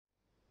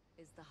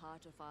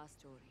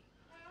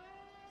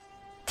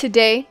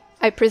Today,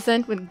 I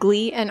present with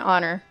glee and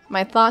honor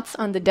my thoughts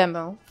on the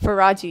demo for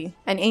Raji,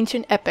 an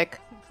ancient epic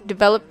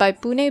developed by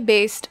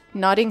Pune-based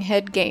Nodding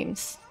Head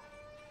Games.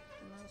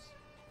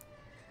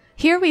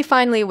 Here we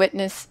finally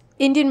witness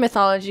Indian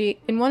mythology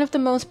in one of the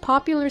most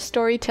popular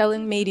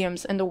storytelling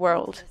mediums in the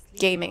world,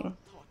 gaming.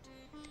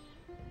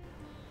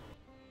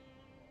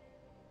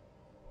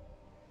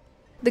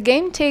 The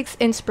game takes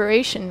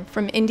inspiration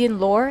from Indian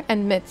lore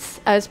and myths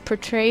as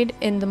portrayed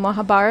in the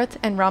Mahabharata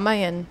and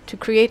Ramayana to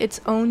create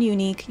its own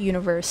unique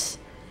universe.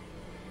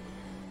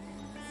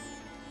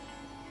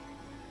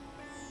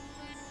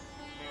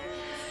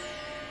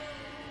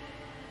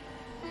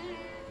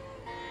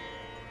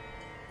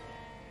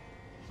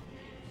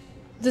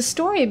 The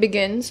story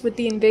begins with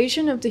the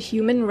invasion of the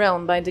human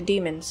realm by the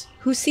demons,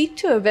 who seek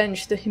to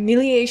avenge the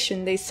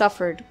humiliation they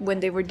suffered when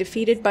they were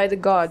defeated by the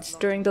gods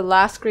during the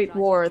last great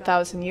war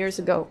 1,000 years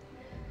ago.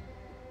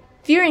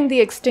 Fearing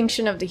the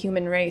extinction of the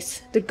human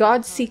race, the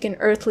gods seek an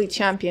earthly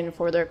champion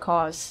for their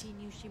cause.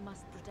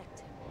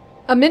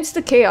 Amidst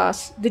the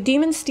chaos, the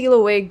demons steal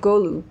away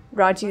Golu,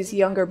 Raji's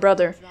younger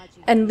brother,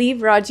 and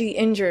leave Raji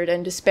injured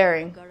and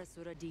despairing.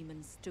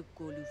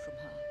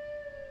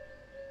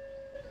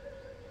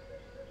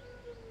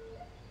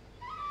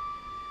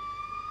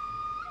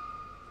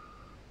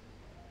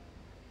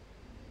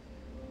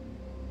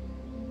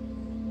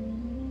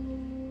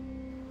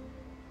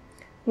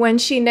 When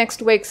she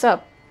next wakes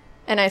up,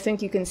 and I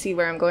think you can see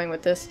where I'm going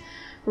with this,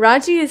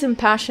 Raji is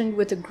impassioned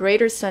with a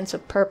greater sense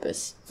of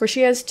purpose, for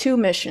she has two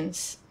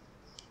missions: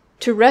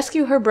 to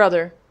rescue her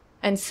brother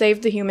and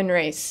save the human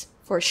race,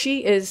 for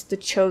she is the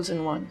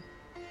chosen one.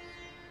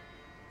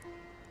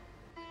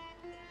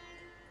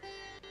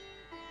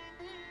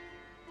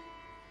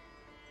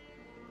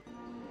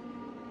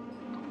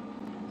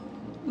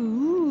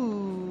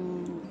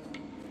 Ooh,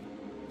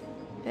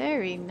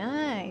 very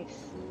nice.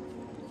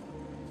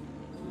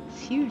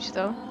 It's huge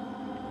though.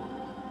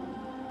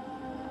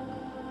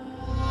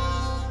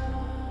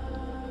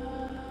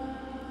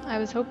 I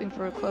was hoping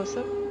for a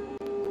close-up.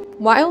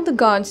 While the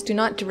gods do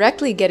not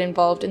directly get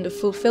involved in the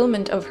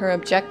fulfillment of her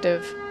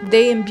objective,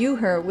 they imbue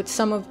her with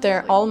some of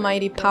their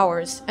almighty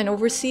powers and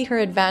oversee her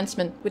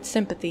advancement with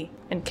sympathy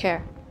and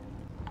care.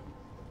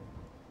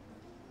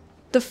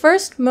 The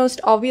first,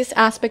 most obvious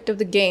aspect of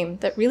the game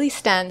that really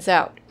stands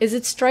out is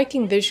its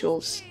striking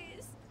visuals.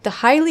 The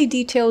highly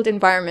detailed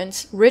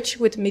environments, rich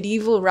with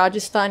medieval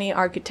Rajasthani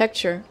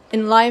architecture,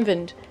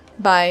 enlivened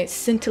by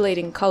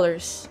scintillating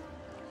colors.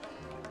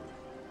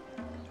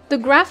 The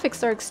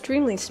graphics are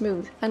extremely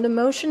smooth, and the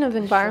motion of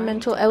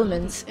environmental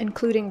elements,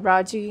 including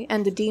Raji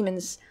and the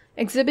demons,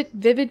 exhibit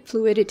vivid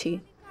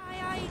fluidity.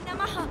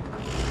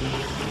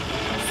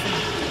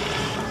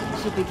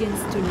 She begins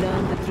to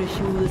learn the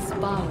Trishul's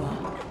power.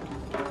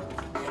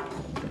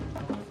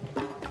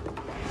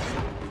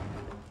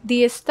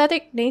 The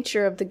aesthetic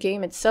nature of the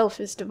game itself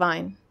is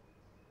divine.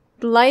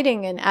 The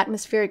lighting and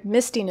atmospheric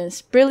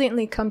mistiness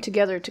brilliantly come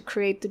together to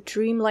create the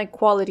dreamlike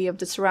quality of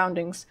the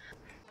surroundings.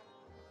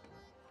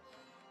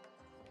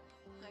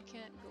 I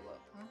can't go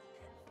up, huh?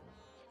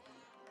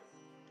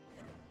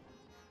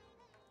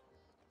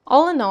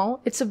 All in all,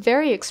 it's a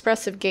very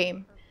expressive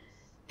game.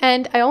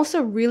 And I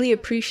also really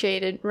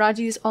appreciated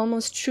Raji's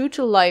almost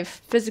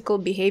true-to-life physical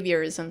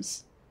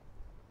behaviorisms.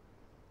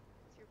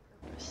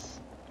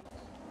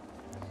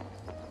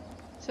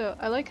 So,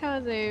 I like how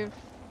they've...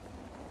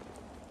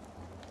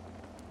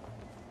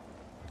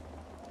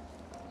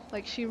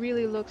 Like, she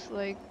really looks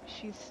like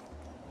she's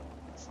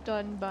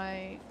stunned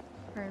by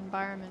her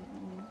environment,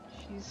 and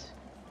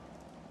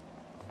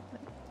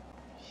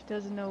she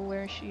doesn't know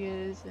where she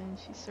is, and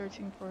she's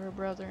searching for her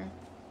brother.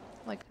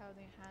 Like how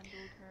they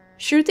handled her...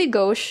 Shruti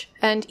Ghosh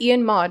and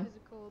Ian Maud,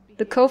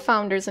 the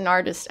co-founders and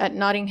artists at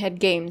Nodding Head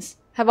Games,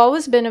 have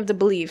always been of the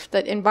belief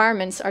that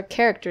environments are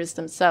characters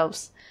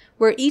themselves,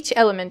 where each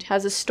element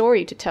has a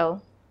story to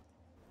tell.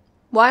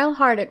 While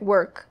hard at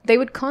work, they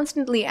would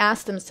constantly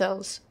ask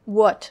themselves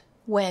what,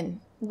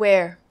 when,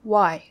 where,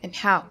 why, and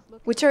how,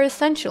 which are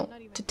essential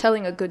to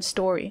telling a good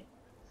story.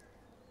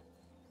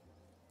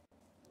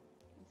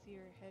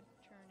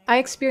 I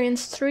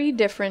experienced 3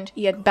 different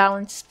yet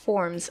balanced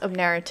forms of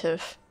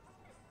narrative.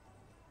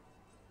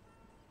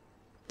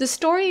 The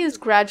story is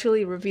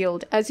gradually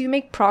revealed as you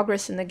make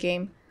progress in the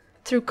game,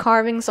 through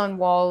carvings on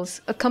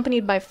walls,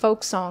 accompanied by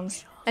folk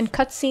songs, and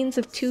cutscenes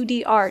of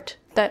 2D art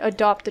that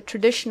adopt the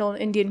traditional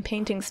Indian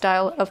painting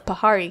style of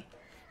Pahari,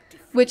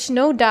 which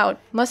no doubt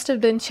must have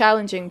been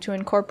challenging to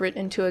incorporate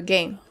into a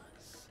game.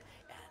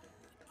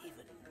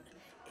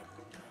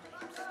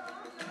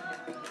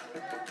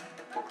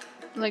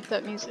 I like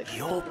that music.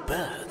 Your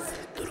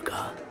birth,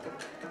 Durga.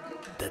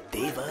 The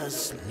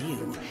Devas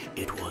knew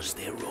it was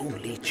their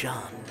only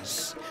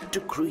chance to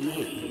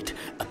create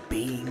a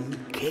being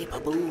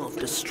capable of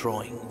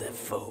destroying their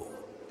foe.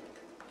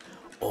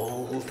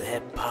 All their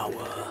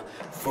power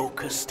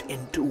focused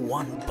into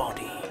one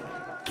body,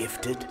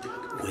 gifted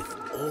with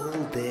all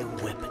their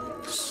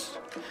weapons.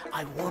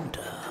 I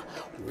wonder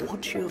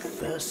what your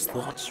first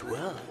thoughts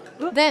were.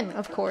 Then,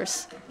 of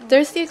course,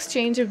 there's the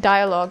exchange of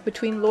dialogue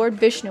between Lord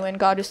Vishnu and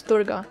Goddess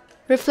Durga,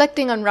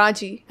 reflecting on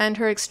Raji and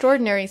her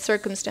extraordinary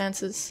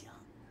circumstances.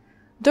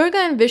 Durga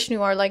and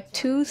Vishnu are like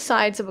two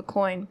sides of a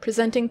coin,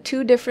 presenting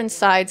two different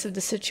sides of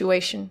the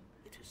situation.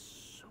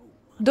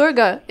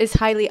 Durga is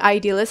highly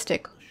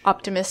idealistic,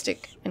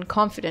 optimistic, and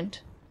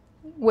confident,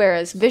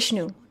 whereas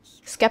Vishnu,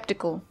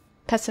 skeptical,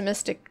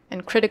 pessimistic,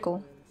 and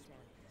critical.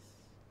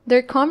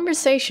 Their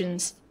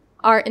conversations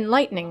are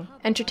enlightening,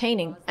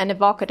 entertaining, and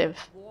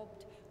evocative.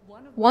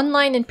 One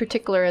line in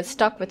particular has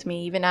stuck with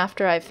me even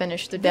after I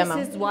finished the demo.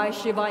 This is why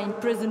Shiva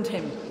imprisoned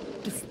him,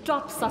 to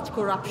stop such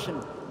corruption.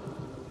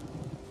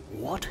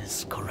 What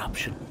is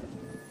corruption?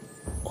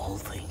 All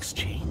things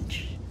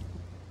change.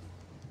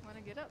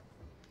 Wanna get up?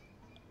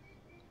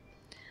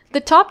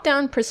 The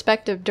top-down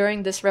perspective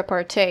during this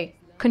repartee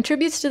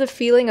contributes to the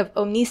feeling of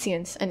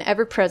omniscience and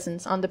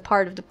ever-presence on the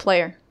part of the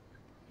player.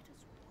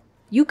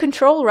 You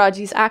control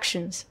Raji's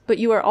actions, but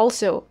you are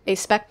also a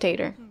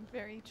spectator.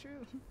 Very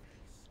true.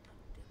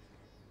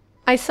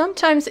 I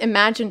sometimes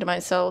imagined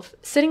myself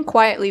sitting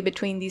quietly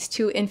between these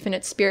two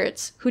infinite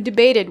spirits who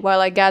debated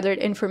while I gathered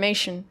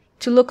information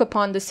to look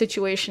upon the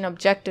situation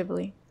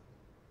objectively.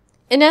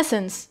 In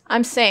essence,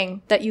 I'm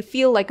saying that you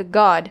feel like a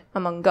god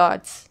among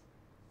gods.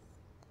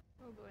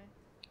 Oh boy.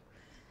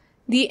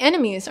 The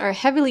enemies are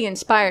heavily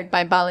inspired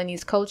by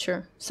Balinese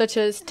culture, such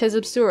as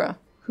Tezabsura,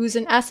 who's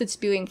an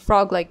acid-spewing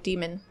frog-like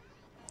demon.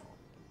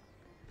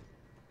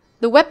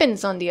 The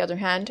weapons, on the other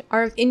hand,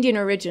 are of Indian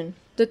origin.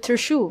 The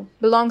Trishul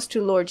belongs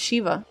to Lord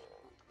Shiva.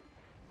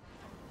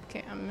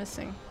 Okay, I'm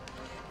missing.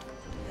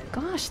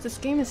 Gosh, this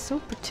game is so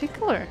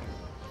particular.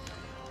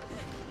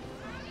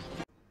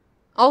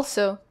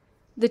 Also,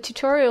 the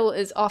tutorial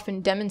is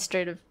often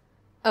demonstrative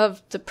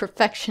of the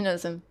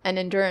perfectionism and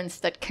endurance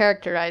that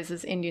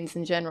characterizes Indians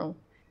in general.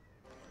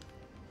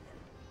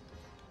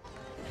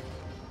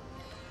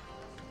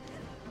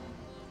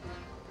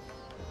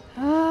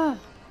 Ah.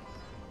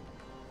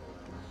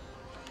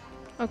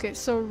 Okay,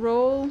 so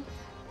roll.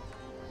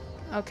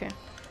 Okay.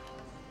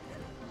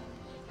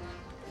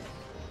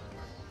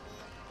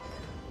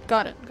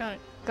 Got it, got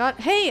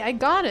it. Hey, I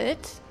got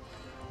it!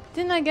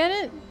 Didn't I get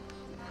it?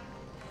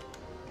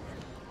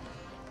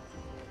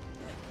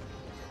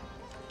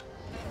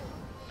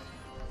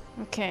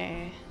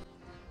 Okay.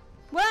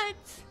 What?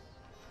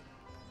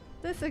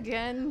 This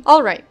again?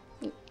 Alright,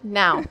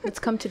 now let's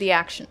come to the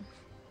action.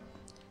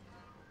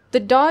 The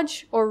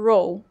dodge or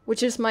roll,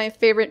 which is my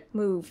favorite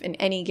move in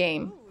any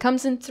game,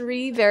 comes in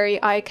 3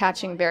 very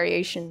eye-catching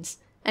variations,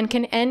 and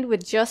can end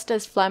with just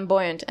as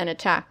flamboyant an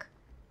attack.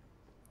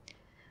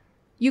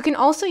 You can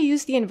also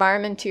use the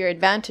environment to your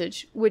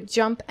advantage with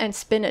jump and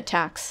spin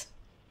attacks.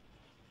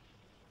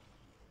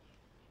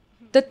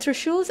 The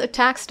Trishul's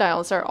attack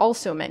styles are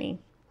also many.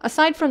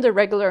 Aside from the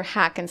regular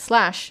hack and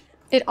slash,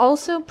 it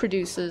also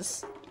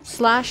produces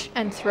slash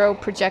and throw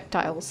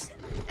projectiles,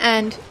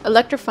 and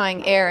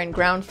electrifying air and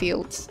ground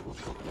fields.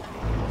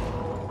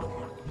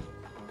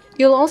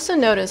 You'll also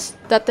notice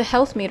that the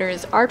health meter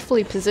is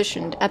artfully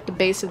positioned at the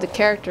base of the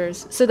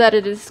characters so that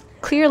it is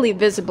clearly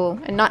visible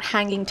and not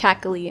hanging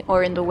tackily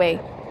or in the way.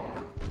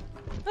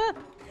 Ah.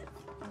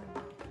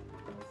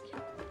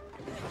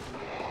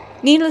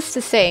 Needless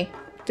to say,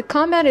 the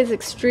combat is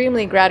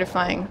extremely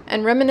gratifying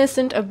and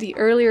reminiscent of the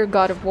earlier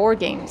God of War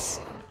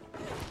games.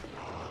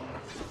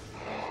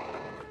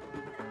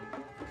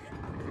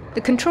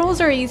 The controls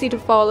are easy to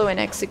follow and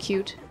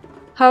execute.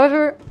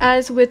 However,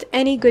 as with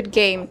any good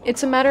game,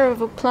 it's a matter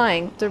of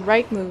applying the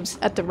right moves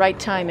at the right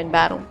time in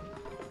battle.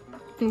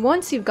 And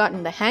once you've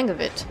gotten the hang of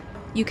it,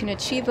 you can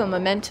achieve a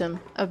momentum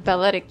of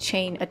balletic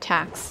chain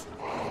attacks.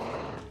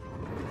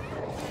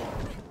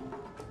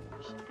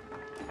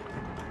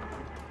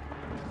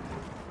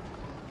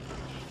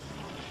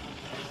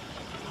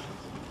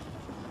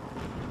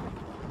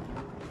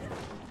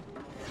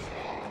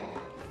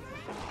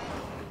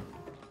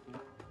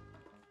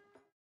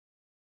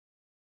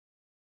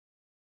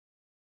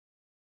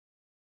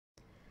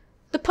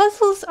 The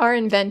puzzles are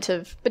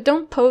inventive, but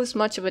don't pose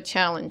much of a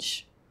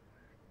challenge.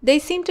 They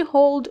seem to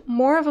hold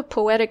more of a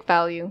poetic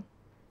value.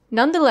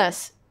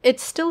 Nonetheless, it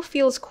still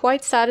feels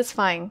quite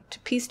satisfying to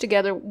piece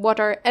together what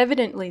are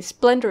evidently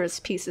splendorous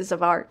pieces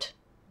of art.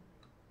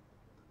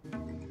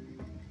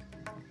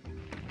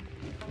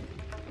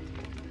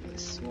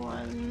 This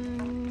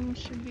one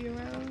should be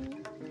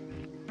around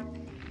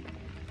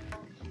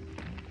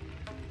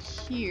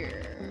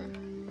here.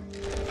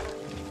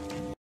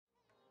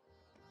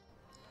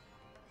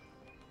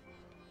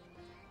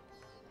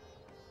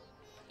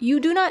 You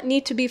do not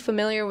need to be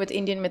familiar with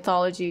Indian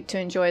mythology to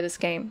enjoy this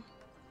game.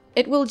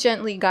 It will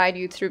gently guide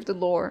you through the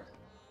lore.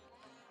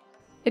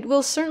 It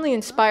will certainly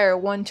inspire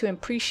one to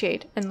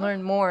appreciate and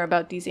learn more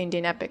about these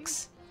Indian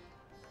epics.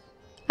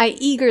 I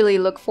eagerly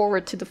look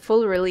forward to the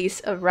full release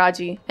of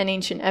Raji, an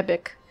ancient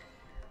epic.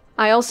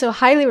 I also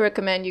highly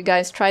recommend you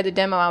guys try the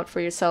demo out for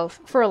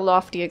yourself for a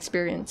lofty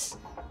experience.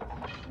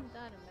 Isn't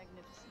that a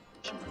magnificent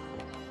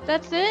visual?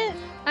 That's it?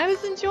 I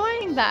was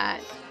enjoying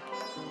that.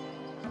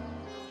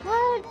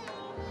 What?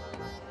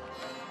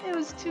 It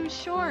was too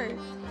short.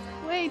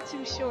 way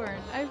too short.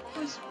 I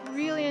was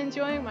really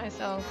enjoying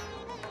myself.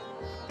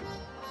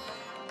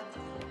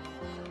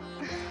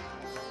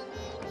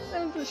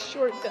 That was a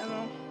short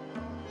demo.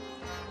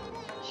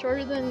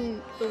 Shorter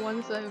than the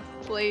ones I've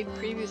played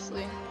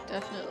previously,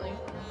 definitely.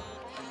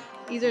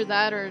 Either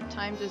that or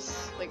time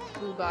just like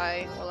flew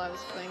by while I was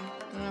playing.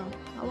 I don't know.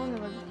 How long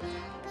have I been?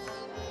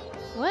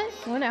 What?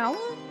 1 hour?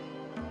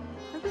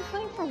 I've been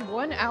playing for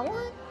 1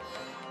 hour?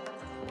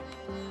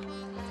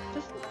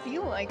 Doesn't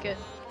feel like it.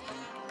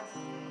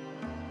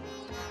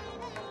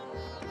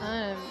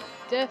 I'm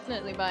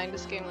definitely buying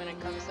this game when it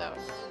comes out.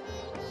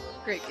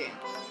 Great game.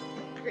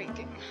 Great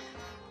game.